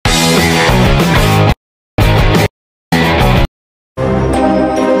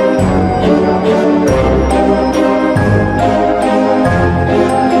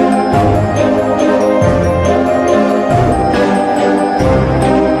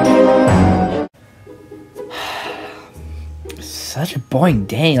such a boring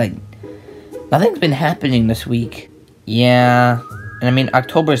day. Like, nothing's been happening this week. Yeah, and I mean,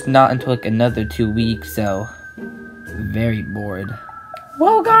 October's not until like another 2 weeks, so very bored.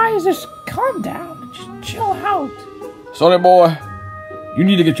 Well, guys, just calm down. Just chill out. Sonny boy, you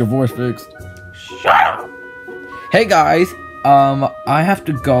need to get your voice fixed. Shut up. Hey guys, I have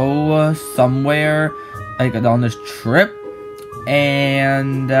to go somewhere like on this trip,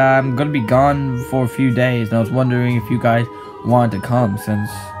 and I'm gonna be gone for a few days. And I was wondering if you guys wanted to come, since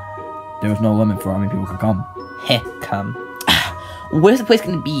there was no limit for how many people could come. Heh, come. Where's the place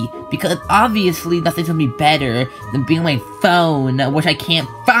gonna be? Because obviously nothing's gonna be better than being on my phone, which I can't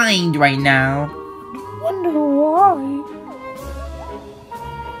find right now. Wonder why.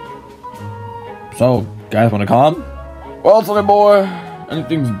 So, guys wanna come? Well, Sonny boy,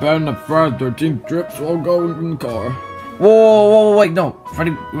 anything's better than a Friday 13th trip, so I'll go in the car. Whoa, wait, no.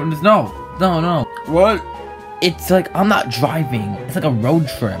 Freddy, no. What? It's like, I'm not driving. It's like a road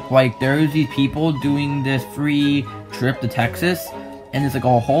trip. Like, there's these people doing this free trip to Texas, and it's like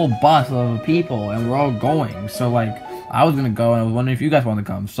a whole bus of people, and we're all going. So, like, I was gonna go, and I was wondering if you guys want to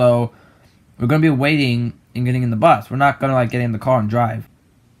come. So, we're gonna be waiting and getting in the bus. We're not gonna, like, get in the car and drive.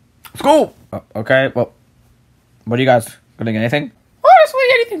 Let's go! Okay, well, what are you guys gonna get? Anything? Honestly,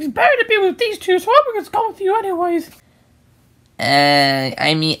 anything's better to be with these two, so I'm gonna go with you anyways.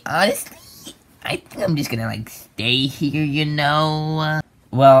 I mean, honestly, I think I'm just gonna, like, stay here, you know?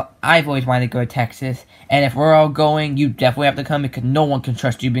 Well, I've always wanted to go to Texas, and if we're all going, you definitely have to come, because no one can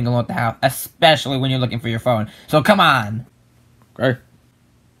trust you being alone at the house, especially when you're looking for your phone. So come on! Okay.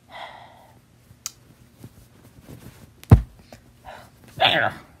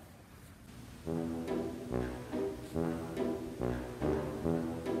 There!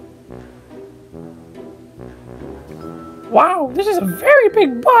 Wow, this is a very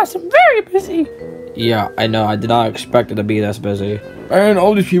big bus. I'm very busy. Yeah, I know. I did not expect it to be this busy. And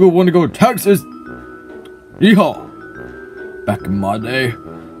all these people want to go to Texas. Yeehaw. Back in my day.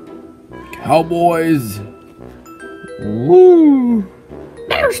 Cowboys. Woo.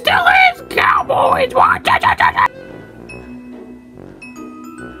 There still is cowboys.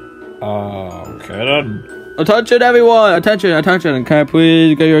 Okay then. Attention everyone! Attention! Can I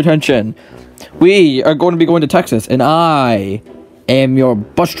please get your attention? We are going to be going to Texas, and I am your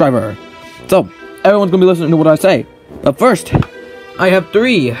bus driver. So, everyone's going to be listening to what I say. But first, I have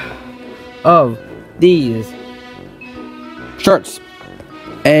 3 of these shirts.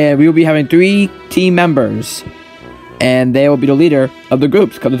 And we will be having 3 team members. And they will be the leader of the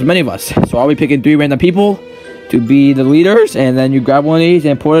groups, because there's many of us. So I'll be picking 3 random people to be the leaders, and then you grab one of these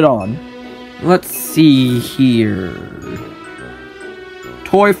and put it on. Let's see here.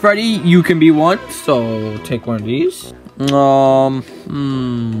 Toy Freddy, you can be one, so take one of these.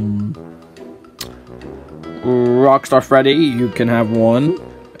 Rockstar Freddy, you can have one.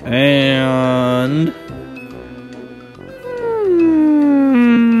 And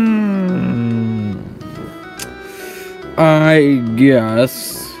I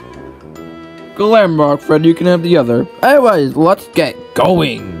guess Glamrock Freddy, you can have the other. Anyways, let's get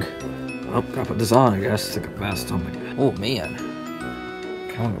going. Oh, gotta put this on, I guess. It's like a vest on my head. Oh man.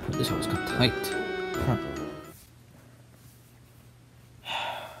 Okay, I'm gonna put this on, it's got tight. Huh.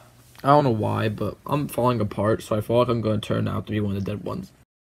 I don't know why, but I'm falling apart, so I feel like I'm gonna turn out to be one of the dead ones.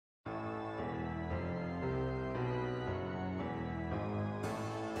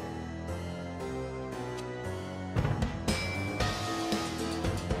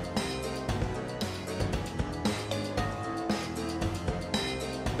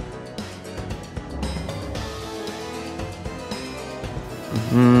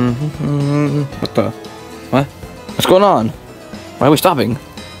 What the? What? What's going on? Why are we stopping?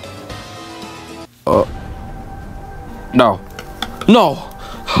 No. No!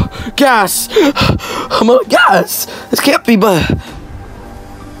 Gas! I'm out of gas! This can't be, but...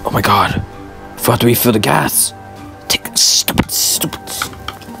 Oh my god. I forgot to refill the gas. Take it, stupid.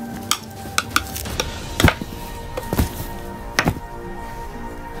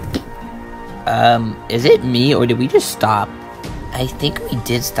 Is it me, or did we just stop? I think we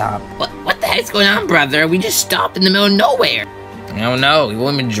did stop. What the heck's going on, brother? We just stopped in the middle of nowhere. I don't know. We've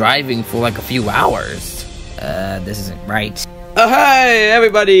only been driving for like a few hours. This isn't right. Hey,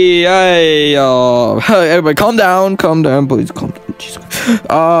 everybody. Hey, everybody, calm down, please, calm down. Jesus.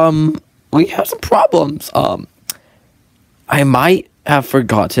 We have some problems. I might have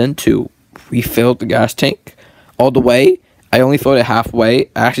forgotten to refill the gas tank all the way. I only filled it halfway.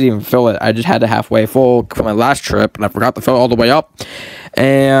 I actually didn't even fill it. I just had it halfway full for my last trip, and I forgot to fill it all the way up.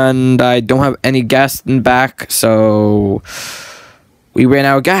 And I don't have any gas in back, so we ran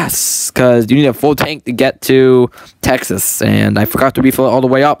out of gas because you need a full tank to get to Texas, and I forgot to refill it all the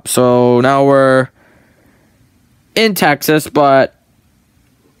way up. So now we're in Texas, but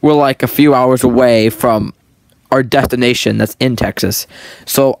we're like a few hours away from our destination that's in Texas.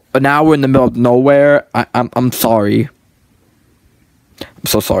 So now we're in the middle of nowhere. I'm sorry. I'm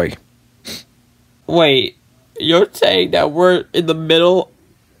so sorry. Wait, you're saying that we're in the middle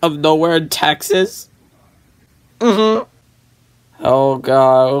of nowhere in Texas? Mm-hmm. Oh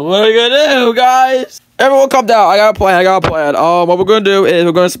god, what are we gonna do, guys? Everyone calm down. I got a plan. What we're gonna do is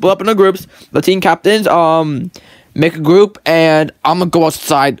we're gonna split up into groups. The team captains, make a group, and I'm gonna go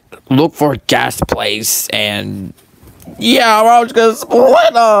outside, look for a gas place, and yeah, we're all just gonna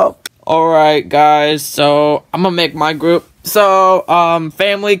split up. Alright, guys, so I'm gonna make my group. So,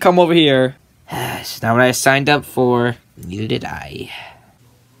 family, come over here. It's not what I signed up for. Neither did I.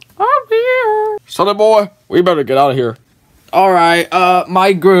 I'm here. Sonny boy, we better get out of here. Alright,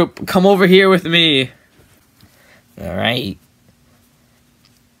 my group, come over here with me. Alright.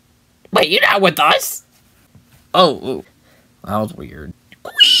 Wait, you're not with us? Oh, that was weird.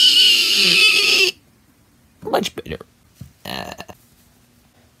 Much better.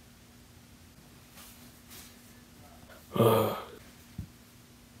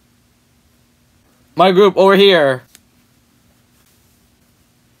 My group over here.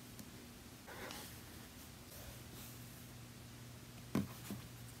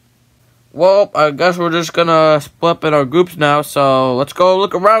 Well, I guess we're just gonna split up in our groups now, so let's go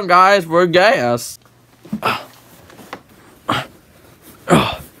look around, guys. We're gas. I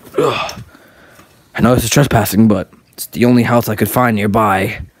know this is trespassing, but it's the only house I could find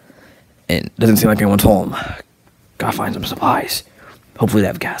nearby. And it doesn't seem like anyone's home. Gotta find some supplies. Hopefully they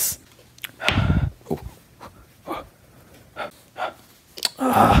have gas.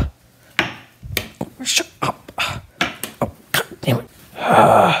 Shut up. Oh, God damn it.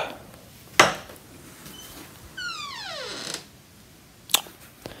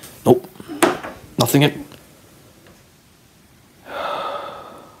 Nope. Nothing yet.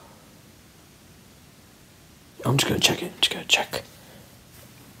 I'm just gonna check it. Just gonna check.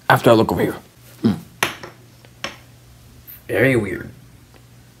 After I look over here. Very weird.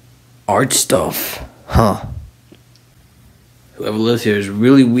 Art stuff. Huh. Whoever lives here is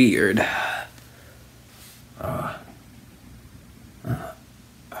really weird.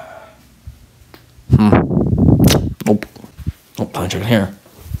 Nope. Nope, I'm checking here.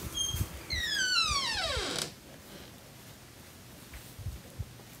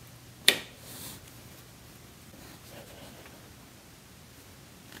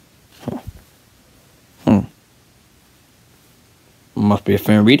 Must be a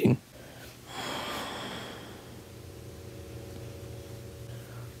fair reading.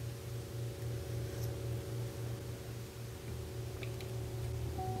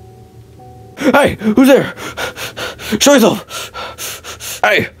 Hey, who's there? Show yourself.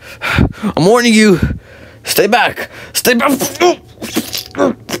 Hey, I'm warning you. Stay back. Stay back.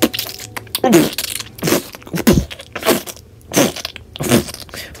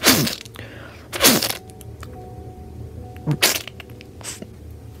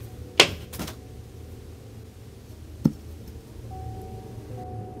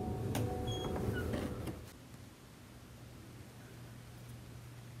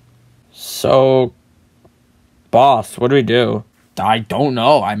 So, boss, what do we do? I don't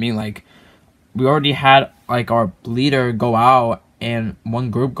know. I mean, like, we already had, like, our leader go out and one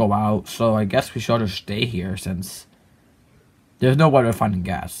group go out, so I guess we should just stay here since there's no way to find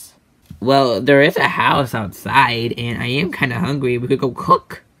gas. Well, there is a house outside, and I am kind of hungry. We could go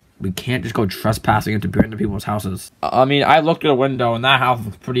cook. We can't just go trespassing into random people's houses. I mean, I looked at a window, and that house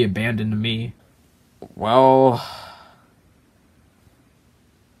was pretty abandoned to me. Well,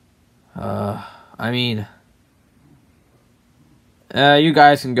 I mean, you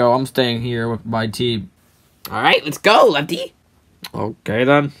guys can go. I'm staying here with my team. Alright, let's go, Lefty. Okay,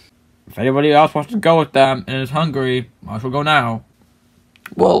 then. If anybody else wants to go with them and is hungry, I shall go now.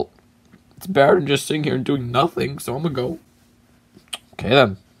 Well, it's better than just sitting here and doing nothing, so I'm gonna go. Okay,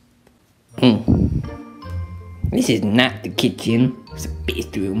 then. This is not the kitchen. It's a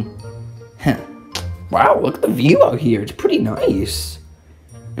bathroom. Huh. Wow, look at the view out here. It's pretty nice.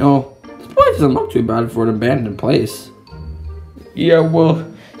 You know, this place doesn't look too bad for an abandoned place. Yeah, well,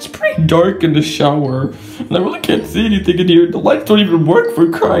 it's pretty dark in the shower, and I really can't see anything in here. The lights don't even work, for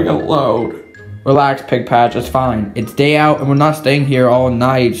crying out loud. Relax, Pig Patch, it's fine. It's day out, and we're not staying here all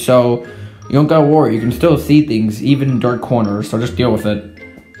night, so you don't gotta worry. You can still see things, even in dark corners, so just deal with it.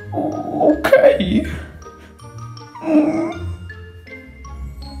 Okay.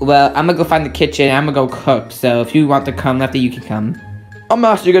 Well, I'm gonna go find the kitchen. I'm gonna go cook. So if you want to come, Lefty, you can come. I'm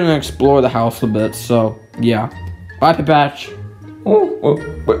actually gonna explore the house a bit, so yeah. Bye, Patch. Oh,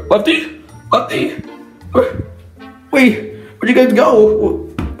 wait, Lefty? Lefty? Wait, where'd you guys go?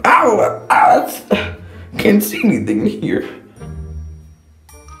 Ow, can't see anything here.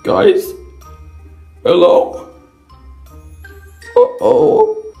 Guys? Hello?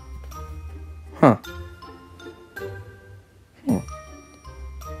 Uh-oh. Huh.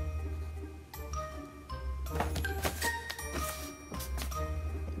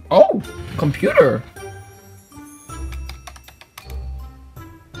 Oh, computer.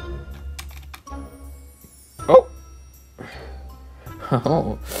 Oh.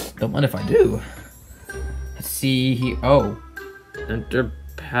 Oh, don't mind if I do. Let's see here. Oh, enter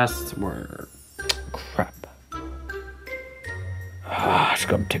password. Crap. It's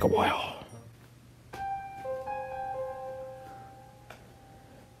gonna take a while.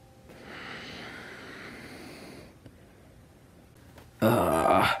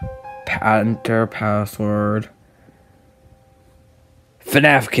 Enter password.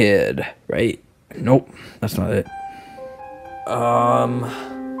 Fnaf kid, right? Nope, that's not it. I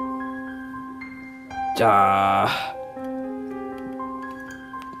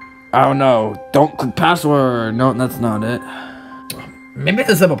don't know. Don't click password. No, that's not it. Maybe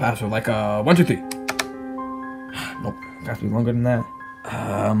it's a simple password, like 1, 2, 3. Nope, got to be longer than that.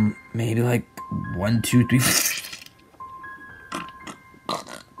 Maybe like 1, 2, 3.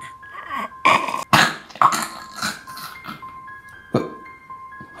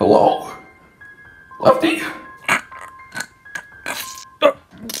 Hello? Lefty?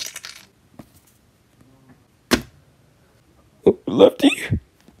 Lefty?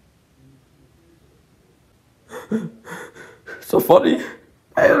 So funny.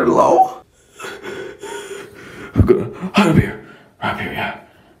 Hey, hello? Good. Right up here. Right up here, yeah.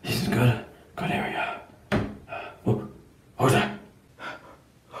 This is good. Good area. Who's that?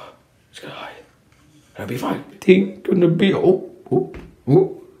 Just gonna hide. It'll be fine. Think gonna be. Oh.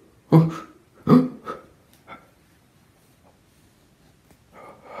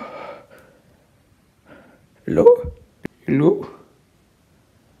 Hello? Hello?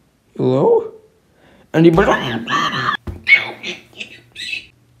 Hello? Anybody?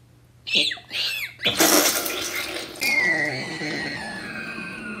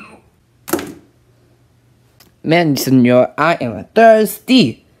 Man, senor, I am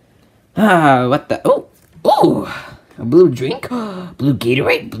thirsty. What the? Oh, a blue drink? Blue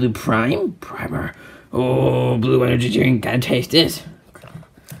Gatorade? Blue Prime? Primer. Oh, blue energy drink. Gotta taste this.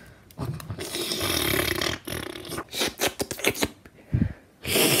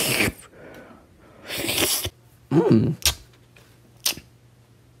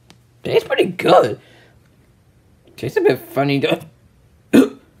 Tastes pretty good. Tastes a bit funny though.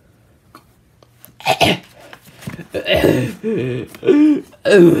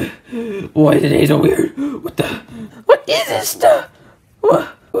 Boy, today's so weird. What is this stuff?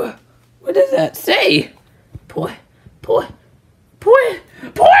 What does that say? Poison.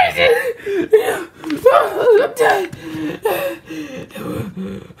 I'm dead.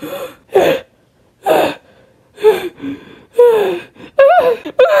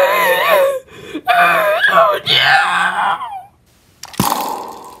 Oh no!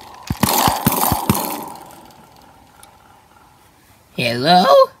 Hello?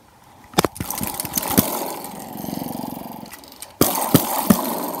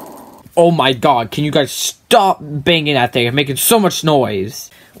 Oh my god, can you guys stop banging that thing and making so much noise?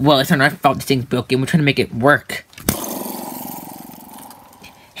 Well, it's not our fault this thing's broken. We're trying to make it work.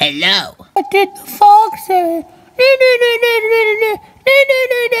 Hello? What did the fox say?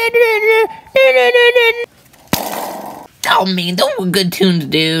 Oh man, those were good tunes,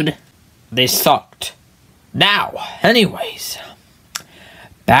 dude. They sucked. Now, anyways,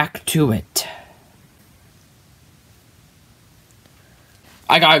 back to it.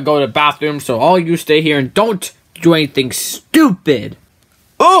 I gotta go to the bathroom, so all you stay here and don't do anything stupid.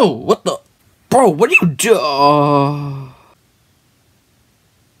 Oh, what the? Bro, what do you do?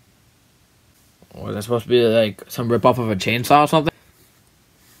 Was that supposed to be like some ripoff of a chainsaw or something?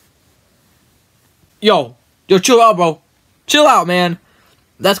 Yo, chill out, bro. Chill out, man.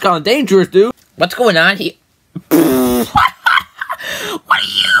 That's kind of dangerous, dude. What's going on here? What are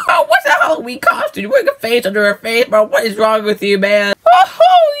you? Oh, what's a Halloween costume? You're wearing a face under a face, bro. What is wrong with you, man?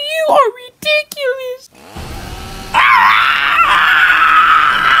 Oh, you are ridiculous.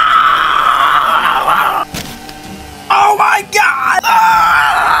 Oh my god!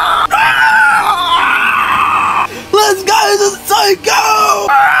 Let's go to the psycho!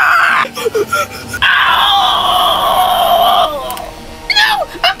 No!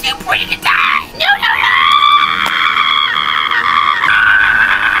 I'm too pretty to die! No!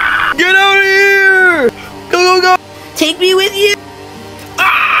 Take me with you.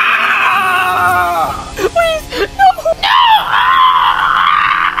 Please, no! No!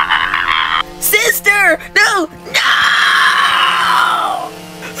 Sister, no, no!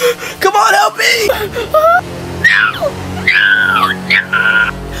 Come on, help me! No! No! No!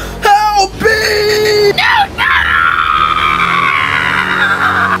 Help me! No! No!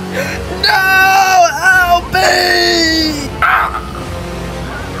 No! Help me!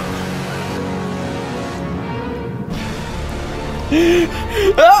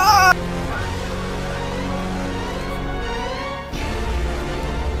 Ah!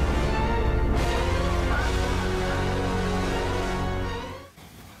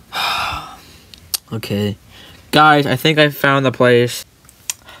 Okay. Guys, I think I found the place.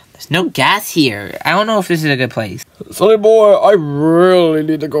 There's no gas here. I don't know if this is a good place. Sonny boy, I really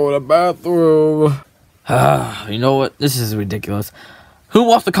need to go to the bathroom. You know what? This is ridiculous. Who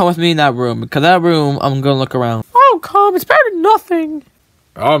wants to come with me in that room? Because that room, I'm gonna look around. Oh, come. It's better than nothing.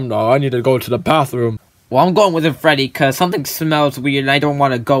 I'm not. I need to go to the bathroom. Well, I'm going with it, Freddy, because something smells weird and I don't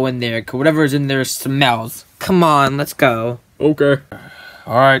want to go in there because whatever's in there smells. Come on, let's go. Okay.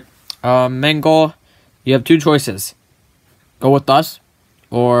 Alright. Mangle, you have two choices. Go with us,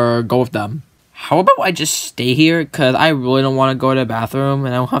 or go with them. How about I just stay here because I really don't want to go to the bathroom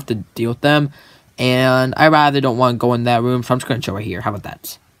and I don't have to deal with them. And I rather don't want to go in that room, so I'm just going to chill right here. How about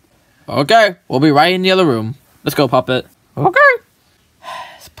that? Okay, we'll be right in the other room. Let's go, Puppet. Okay.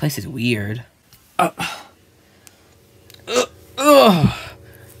 This place is weird.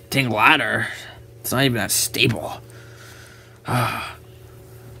 Dang ladder. It's not even that stable.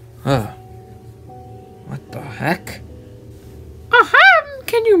 What the heck?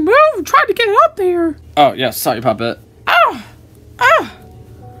 Can you move? Try to get up there. Oh, yeah, sorry, Puppet.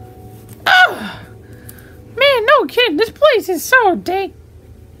 Man, no kidding. This place is so dang.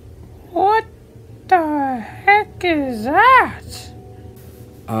 What the heck is that?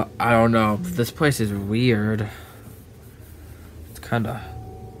 I don't know. This place is weird. It's kinda...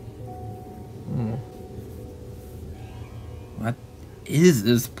 What is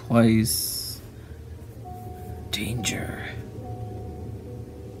this place? Danger.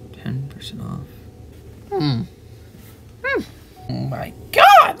 10% off. Oh my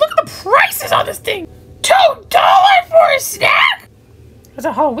god, look at the prices on this thing! $2 for a snack? It's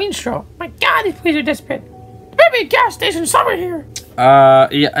a Halloween show. My god, these places are desperate. There better be a gas station somewhere here.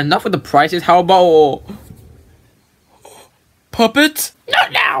 Yeah, enough with the prices. How about... Puppet?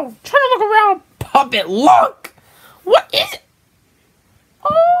 Not now. Try to look around. Puppet, look! What is it?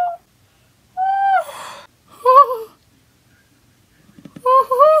 Oh.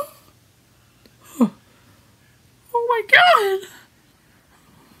 Oh my god.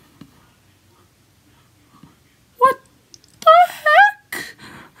 What the heck?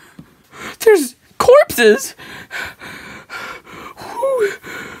 There's corpses!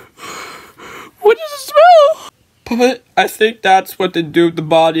 What does it smell? Puppet, I think that's what they do with the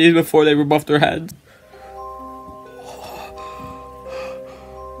bodies before they rip off their heads.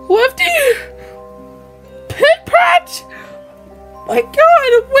 Lefty! Pit Patch! My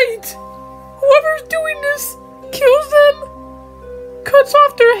god, wait! Whoever's doing this kills them, cuts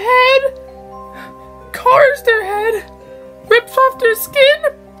off their head, carves their head, rips off their skin,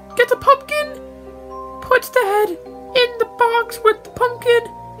 gets a pumpkin, puts the head in the box with the pumpkin,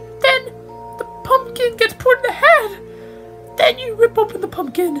 then the pumpkin gets put in the head, then you rip open the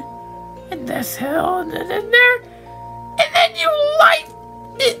pumpkin, and there's hell in there, and then you light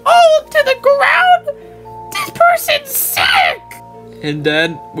it all to the ground. This person's sick. And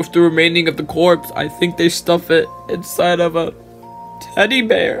then, with the remaining of the corpse, I think they stuff it inside of a teddy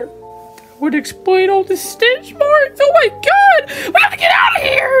bear. Would explain all the stench marks. Oh my god! We have to get out of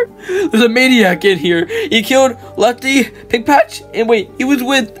here! There's a maniac in here. He killed Lefty, Pigpatch, and wait, he was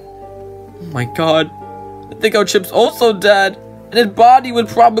with... Oh my god. I think our Chip's also dead. And his body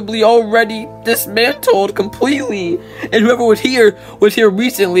was probably already dismantled completely. And whoever was here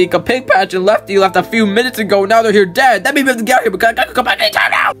recently, because Pigpatch and Lefty left a few minutes ago, now they're here dead. That means we have to get out of here, because I gotta come back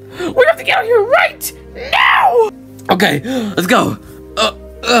anytime now. We have to get out of here right now! Okay, let's go.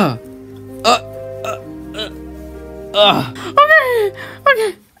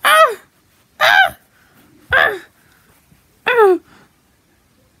 Okay.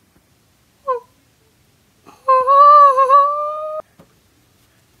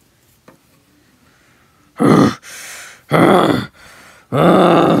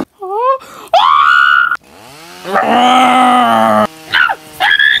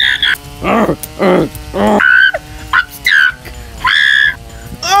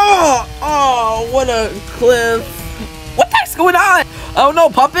 Oh, what a cliff. What the heck's going on? Oh no,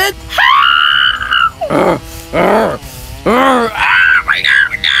 Puppet! Oh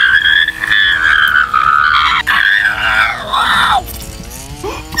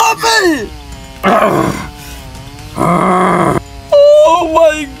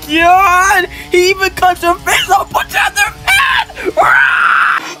my god! He even cuts her face off, puts out their head!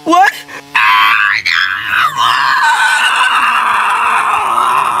 What?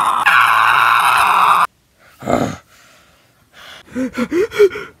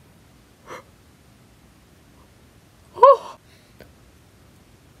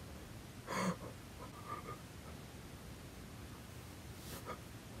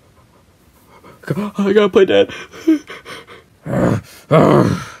 I gotta play dead.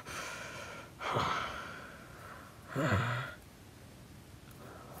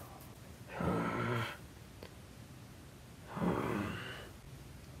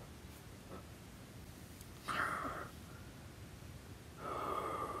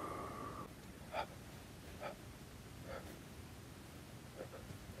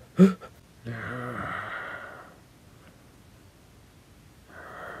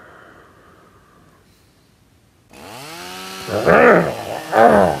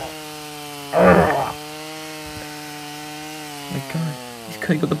 My god, he's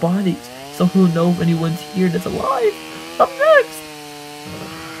cutting up the bodies, so he'll know if anyone's here that's alive. Up next!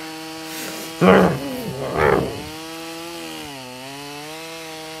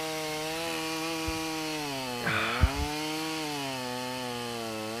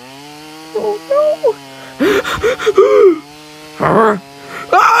 Oh no!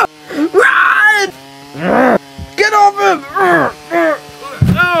 Run! Get off him!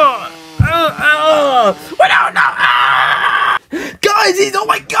 Guys, he's, oh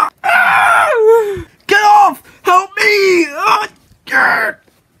my god! Get off! Help me!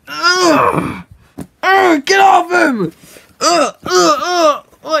 Get off him!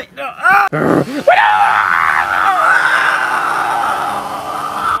 Wait, no!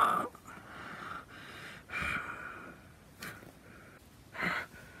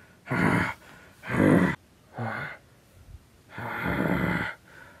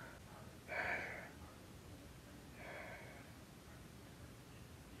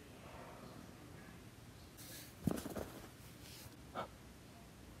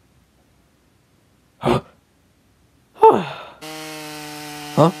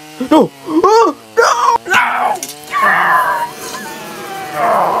 Huh? No!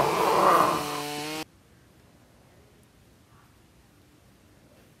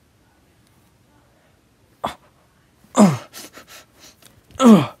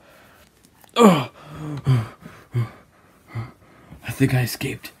 Oh, no! I think I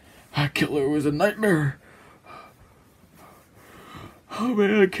escaped. That killer was a nightmare. Oh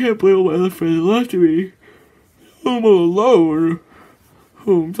man, I can't believe all my other friends left me. I'm all alone.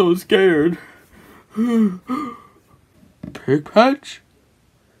 Oh, I'm so scared. Pig Patch?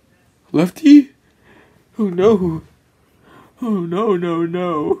 Lefty? Oh no. Oh no, no,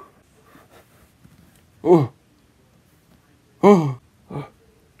 no. Oh. Oh.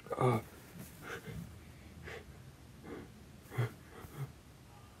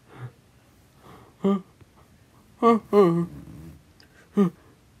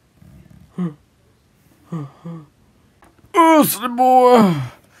 Oh, silly boy.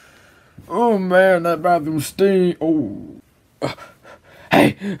 Oh man, that bathroom stinks. Oh.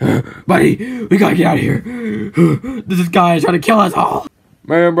 Hey, buddy, we gotta get out of here. This guy is trying to kill us all.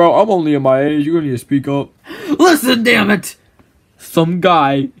 Man, bro, I'm only in my age. You're gonna need to speak up. Listen, damn it. Some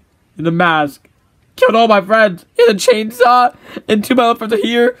guy in a mask killed all my friends. He had a chainsaw, and two of my other friends are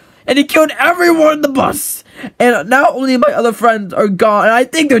here, and he killed everyone in the bus. And now only my other friends are gone, and I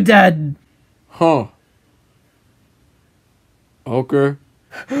think they're dead. Huh. Okay.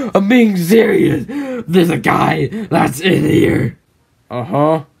 I'm being serious. There's a guy that's in here.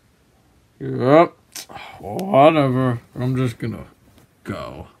 Uh-huh. Yep. Whatever. I'm just gonna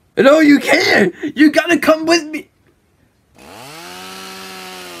go. No, you can't! You gotta come with me!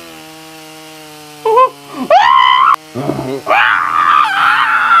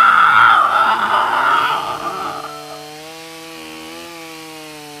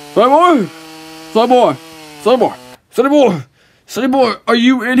 Sonny boy! Sonny boy! Sonny boy! Sonny boy! Sonny boy, are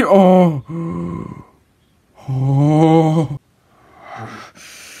you in here? Oh. Oh.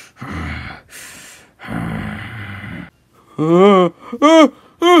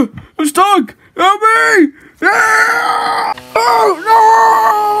 I'm stuck! Help me! Oh, no!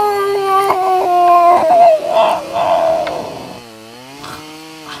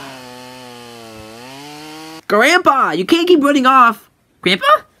 Grandpa, you can't keep running off. Grandpa?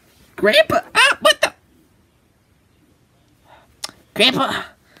 Grandpa? Ah, what the? Grandpa,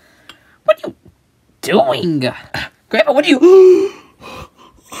 what are you doing? Grandpa, what are you?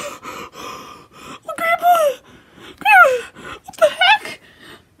 Grandpa! What the heck?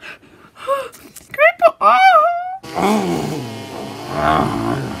 Grandpa!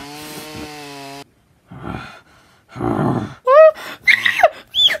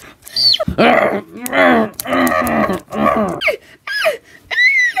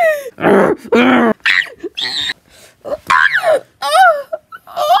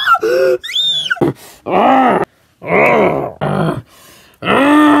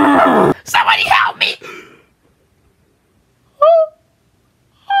 Somebody help me!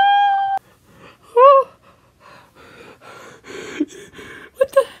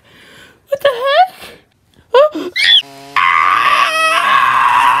 What the heck?